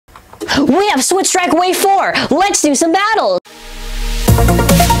We have Switchstrike Wave 4! Let's do some battles!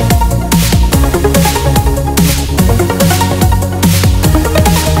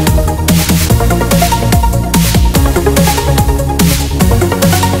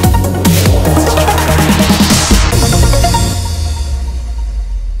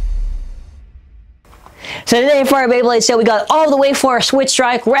 So today for our Beyblade show, we got all the way for our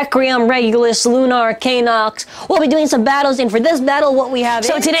Switchstrike, Requiem, Regulus, Lunar, Caynox. We'll be doing some battles, and for this battle, what we have.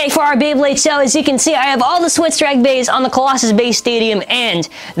 So today for our Beyblade show, as you can see, I have all the Switchstrike Beys on the Colossus Base Stadium, and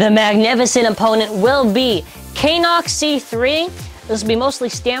the magnificent opponent will be Caynox C3. This will be mostly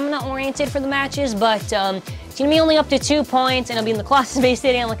stamina oriented for the matches, but it's gonna be only up to 2 points, and it'll be in the Colossus Base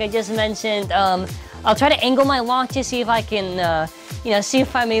Stadium, like I just mentioned. I'll try to angle my launch to see if I can, see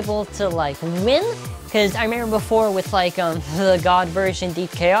if I'm able to like win. Because I remember before with like the God version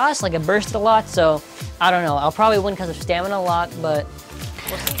Deep Chaos, like it bursted a lot, so I don't know. I'll probably win because of stamina a lot, but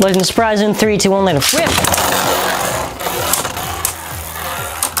Legend Surprise in 3, 2, 1, let it rip.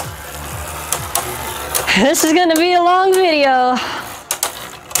 This is gonna be a long video.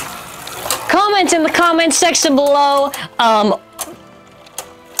 Comment in the comment section below. I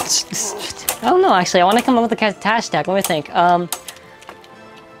don't know actually. I want to come up with a hashtag. Let me think.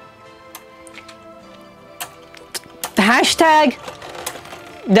 Hashtag,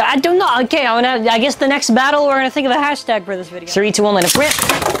 I don't know. Okay, I guess the next battle we're gonna think of a hashtag for this video. 3, 2, 1, let it rip.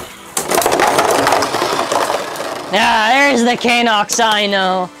 Ah, there's the Caynox, I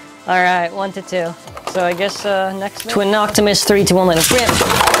know. All right, 1 to 2. So I guess next Twin Optimus, 3, 2, 1, let it rip.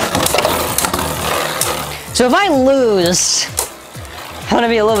 So if I lose, I'm gonna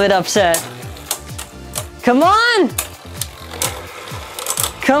be a little bit upset. Come on!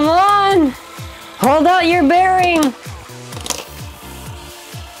 Come on! Hold out your bearing!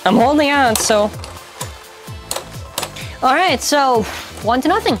 I'm holding out, so... Alright, so 1 to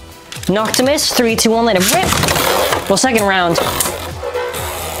nothing. Noctimus, 3, 2, 1, let it rip. Well, second round.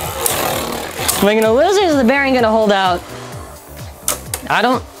 Am I gonna lose or is the bearing gonna hold out? I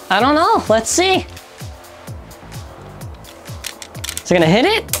don't know. Let's see. Is it gonna hit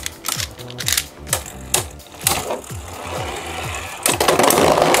it?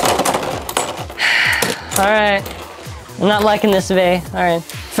 Alright. I'm not liking this Bay. Alright.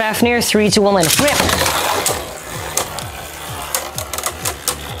 Fafnir, 3, 2, 1, let it rip.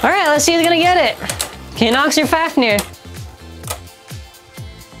 Alright, let's see who's gonna get it. Caynox or Fafnir?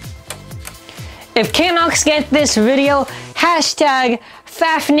 If Caynox gets this video, hashtag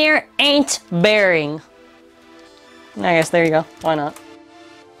Fafnir ain't bearing. I guess there you go. Why not?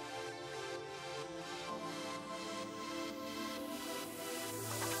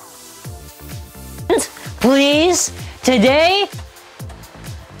 Please, today.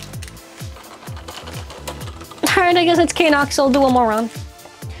 Alright, I guess it's Caynox, so I'll do one more round.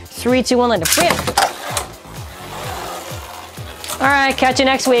 3, 2, 1, let it rip. Alright, catch you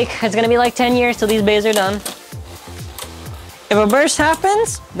next week. It's gonna be like 10 years till these bays are done. If a burst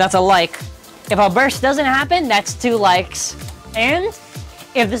happens, that's a like. If a burst doesn't happen, that's 2 likes. And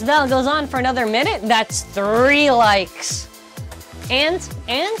if this battle goes on for another minute, that's 3 likes. And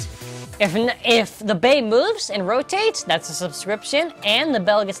if the bay moves and rotates, that's a subscription, and the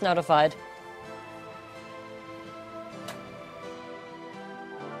bell gets notified.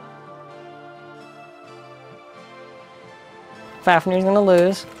 Fafnir's gonna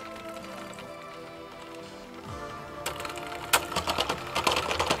lose.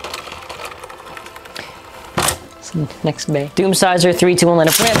 So next bay. Doomsizer, 3, 2, 1, let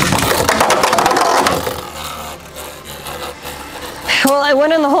it rip. Well, I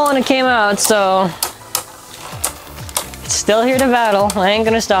went in the hole and it came out, so it's still here to battle. I ain't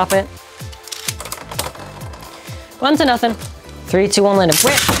gonna stop it. 1 to nothing. 3, 2, 1, let it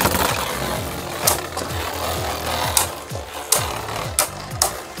rip.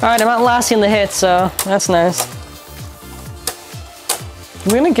 Alright, I'm outlasting the hit, so that's nice.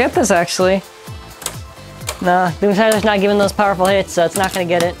 I'm gonna get this, actually. Nah, Doomsizer's not giving those powerful hits, so it's not gonna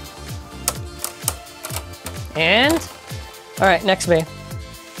get it. And... Alright, next bay.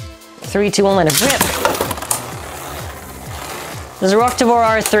 3, 2, 1, let it rip. There's a Rocktavor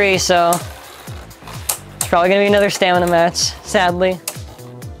R3, so... It's probably gonna be another stamina match, sadly.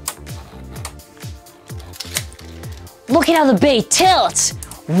 Look at how the bay tilts!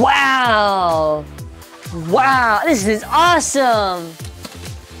 Wow! Wow, this is awesome!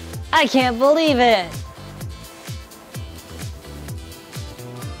 I can't believe it!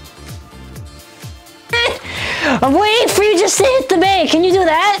 I'm waiting for you just to hit the bay. Can you do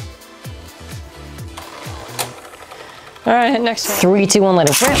that? Alright, next one. 3, 2, 1, let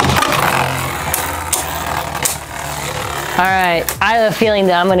it rip. Alright, I have a feeling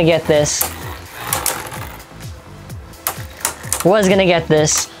that I'm gonna get this. Was gonna get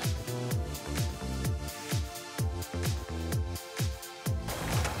this.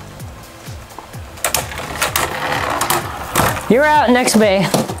 You're out, next bay.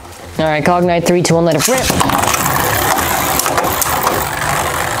 Alright, Cognite, 3, 2, 1, let it rip.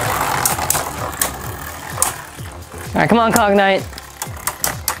 Alright, come on, Cognite.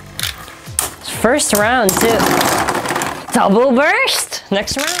 First round, too. Double burst!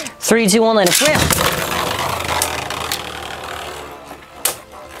 Next round. 3, 2, 1, let it rip.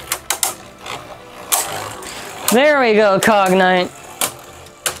 There we go, Cognite.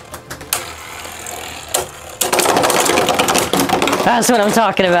 That's what I'm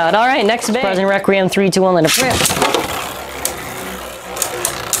talking about. Alright, next bay. Present Requiem, 3, 2, 1, let it rip.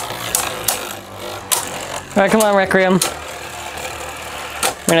 Alright, come on, Requiem.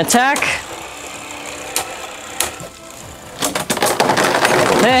 We're gonna attack.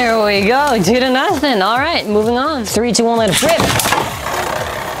 There we go, 2 to nothing. Alright, moving on. 3, 2, 1, let it rip.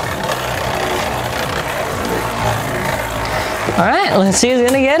 Alright, let's see who's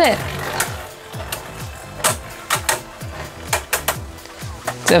gonna get it.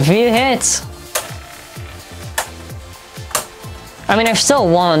 It's a few hits. I mean, I've still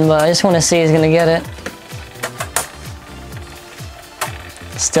won, but I just want to see who's gonna get it.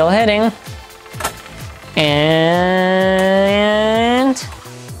 Still hitting. And...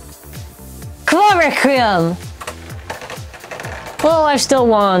 Come on, Requiem! Well, I've still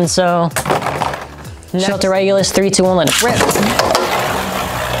won, so... Shelter Regulus, 3, 2, 1, let it rip.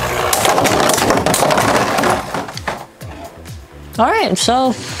 Alright,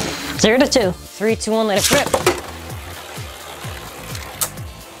 so 0 to 2. 3, 2, 1, let it rip.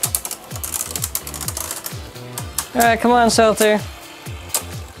 Alright, come on, Shelter.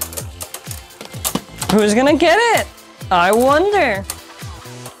 Who's gonna get it? I wonder.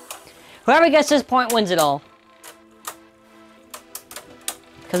 Whoever gets this point wins it all.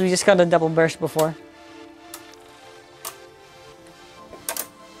 Because we just got a double burst before.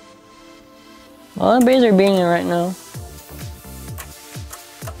 Well, the bays are beating it right now.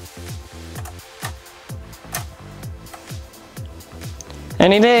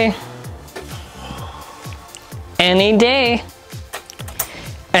 Any day. Any day.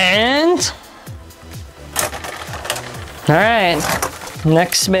 And... Alright.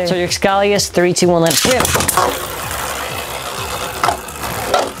 Next bay. So your Excalius, 3, 2, 1, let it rip.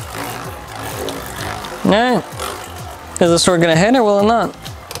 Alright. Is the sword gonna hit or will it not?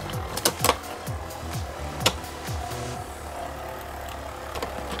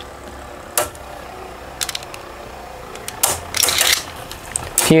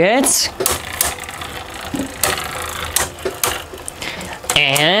 Few hits.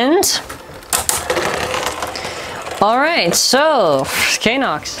 And... Alright, so...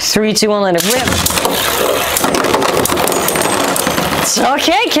 Caynox. 3, 2, 1, let it rip. It's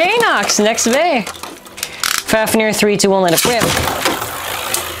okay, Caynox. Next bay. Fafnir, 3, 2, 1, let it rip.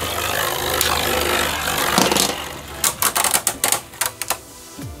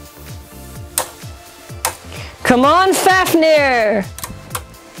 Come on, Fafnir!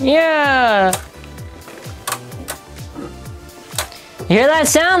 Yeah! You hear that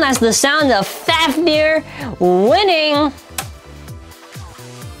sound? That's the sound of Fafnir winning!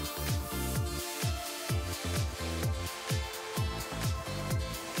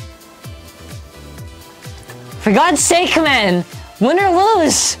 For God's sake, man! Win or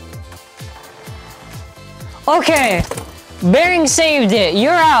lose! Okay, Bearing saved it.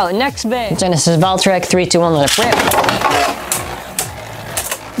 You're out. Next bay. Genesis Valtrek, 3, 2, 1, let it rip.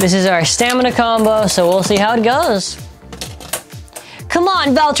 This is our stamina combo, so we'll see how it goes. Come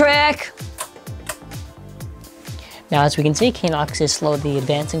on, Valtrek! Now, as we can see, Caynox is slowly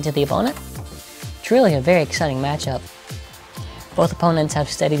advancing to the opponent. It's really a very exciting matchup. Both opponents have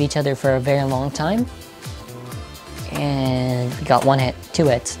studied each other for a very long time. And we got 1 hit, 2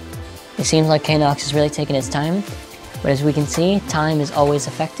 hits. It seems like Caynox is really taking its time. But as we can see, time is always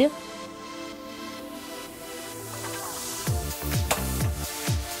effective.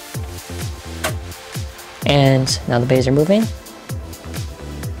 And now the bays are moving.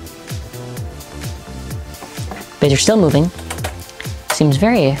 Bays are still moving. Seems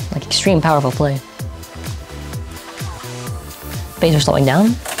very, like, extreme powerful play. Bays are slowing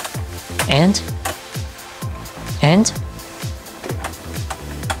down. And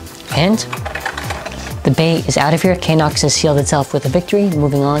the bay is out of here. Caynox has sealed itself with a victory,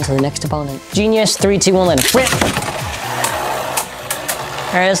 moving on to the next opponent. Genius, 3, 2, 1, let it rip!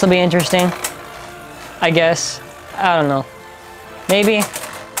 Alright, this will be interesting. I guess. I don't know. Maybe.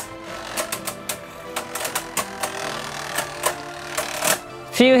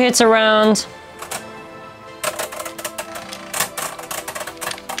 Few hits around.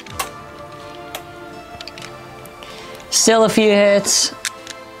 Still a few hits.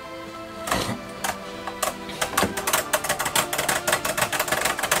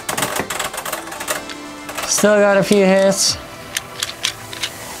 Still got a few hits.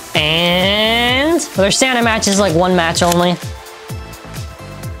 And their standard match is like one match only.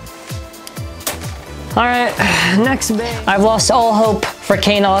 Alright, next big. I've lost all hope for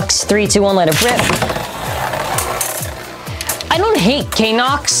Caynox. 3, 2, 1, let it rip. I don't hate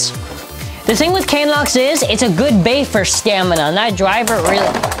Caynox. The thing with Caynox is, it's a good bay for stamina, and that driver really...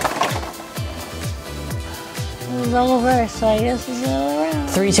 It's over, so I guess it's another round.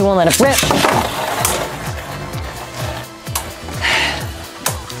 3, 2, 1, let it rip.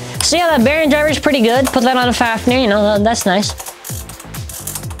 So yeah, that bearing driver is pretty good. Put that on a Fafnir, you know, that's nice.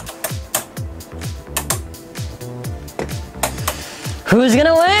 Who's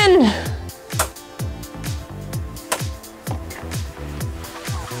gonna win?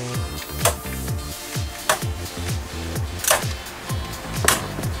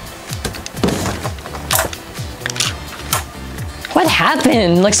 What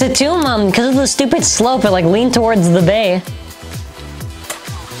happened? Like Satum, because of the stupid slope, it like leaned towards the bay.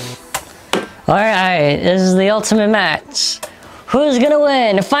 Alright, this is the ultimate match. Who's gonna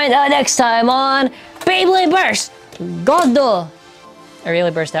win? Find out next time on Beyblade Burst Godo. I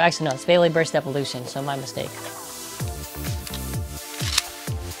really burst out. Actually, no, it's Beyblade Burst Evolution, so my mistake.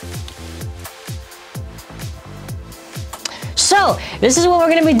 So, this is what we're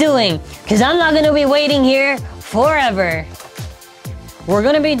gonna be doing, because I'm not gonna be waiting here forever. We're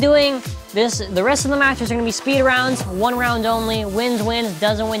gonna be doing this, the rest of the matches are gonna be speed rounds, 1 round only, wins,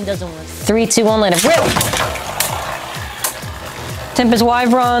 doesn't win, doesn't win. 3, 2, 1, let it rip! Tempest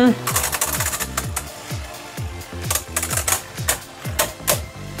Wyvron.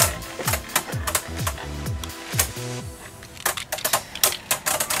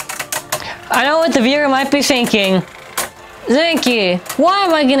 I know what the viewer might be thinking. Zankye, why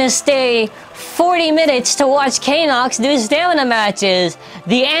am I gonna stay 40 minutes to watch Caynox do stamina matches?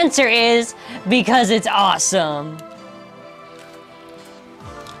 The answer is because it's awesome.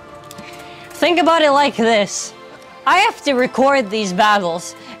 Think about it like this. I have to record these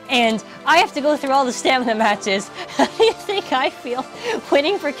battles, and I have to go through all the stamina matches. How do you think I feel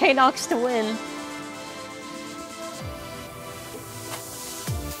waiting for Caynox to win?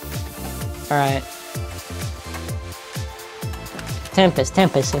 Alright. Tempest,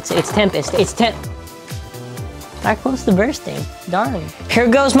 it's Tempest, That close to bursting, darn. Here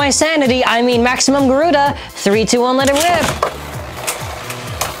goes my sanity, I mean Maximum Garuda. 3, 2, 1, let it rip.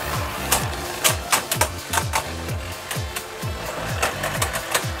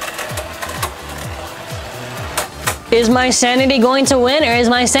 Is my sanity going to win or is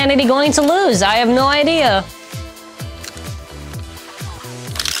my sanity going to lose? I have no idea.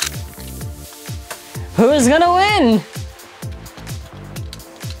 Who's gonna win?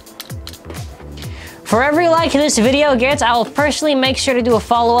 For every like this video gets, I will personally make sure to do a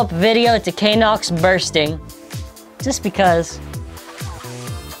follow-up video to Caynox bursting. Just because.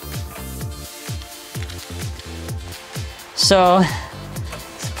 So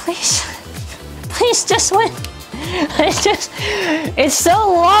please just win. It's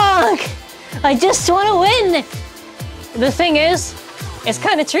so long. I just want to win. The thing is, it's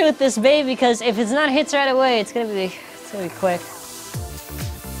kind of true with this bay because if it's not hits right away, it's gonna be quick.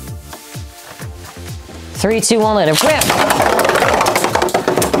 3, 2, 1, let it rip.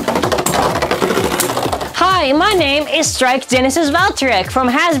 Hi, my name is Strike Genesis Valtryek from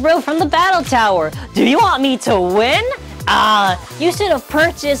Hasbro from the Battle Tower. Do you want me to win? You should have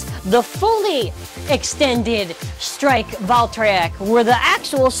purchased the fully extended Strike Valtryek, where the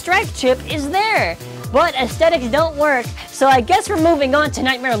actual strike chip is there. But aesthetics don't work, so I guess we're moving on to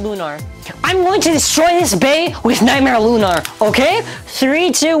Nightmare Lunar. I'm going to destroy this bay with Nightmare Lunar, okay?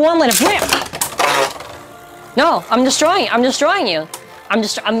 3, 2, 1, let it rip. No, I'm destroying you. I'm gonna destroy you.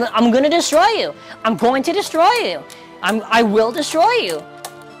 I'm going to destroy you. I will destroy you.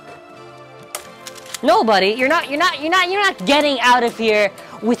 No, buddy, you're not getting out of here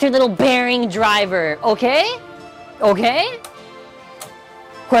with your little bearing driver, okay? Okay?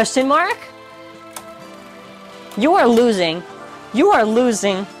 Question mark? You are losing. You are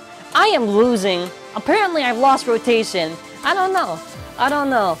losing. I am losing. Apparently, I've lost rotation. I don't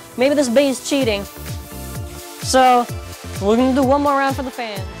know. Maybe this bay is cheating. So, we're gonna do one more round for the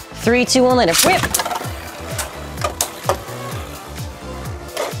fans. 3, 2, 1, let it rip.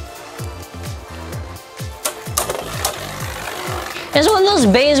 It's one of those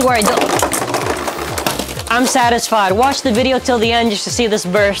bays where I don't... I'm satisfied. Watch the video till the end just to see this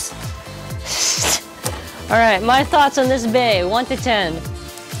burst. Alright, my thoughts on this Bey. 1 to 10.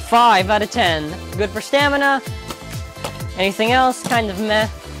 5 out of 10. Good for stamina. Anything else? Kind of meh.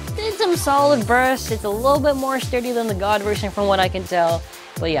 Did some solid bursts. It's a little bit more sturdy than the God version from what I can tell.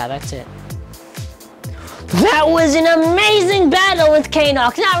 But yeah, that's it. That was an amazing battle with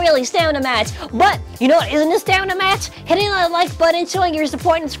Caynox. Not really stamina match, but you know what isn't a stamina match? Hitting that like button, showing your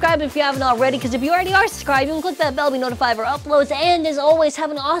support, and subscribe if you haven't already, because if you already are subscribed, you can click that bell to be notified of our uploads, and as always,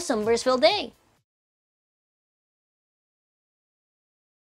 have an awesome burst-filled day.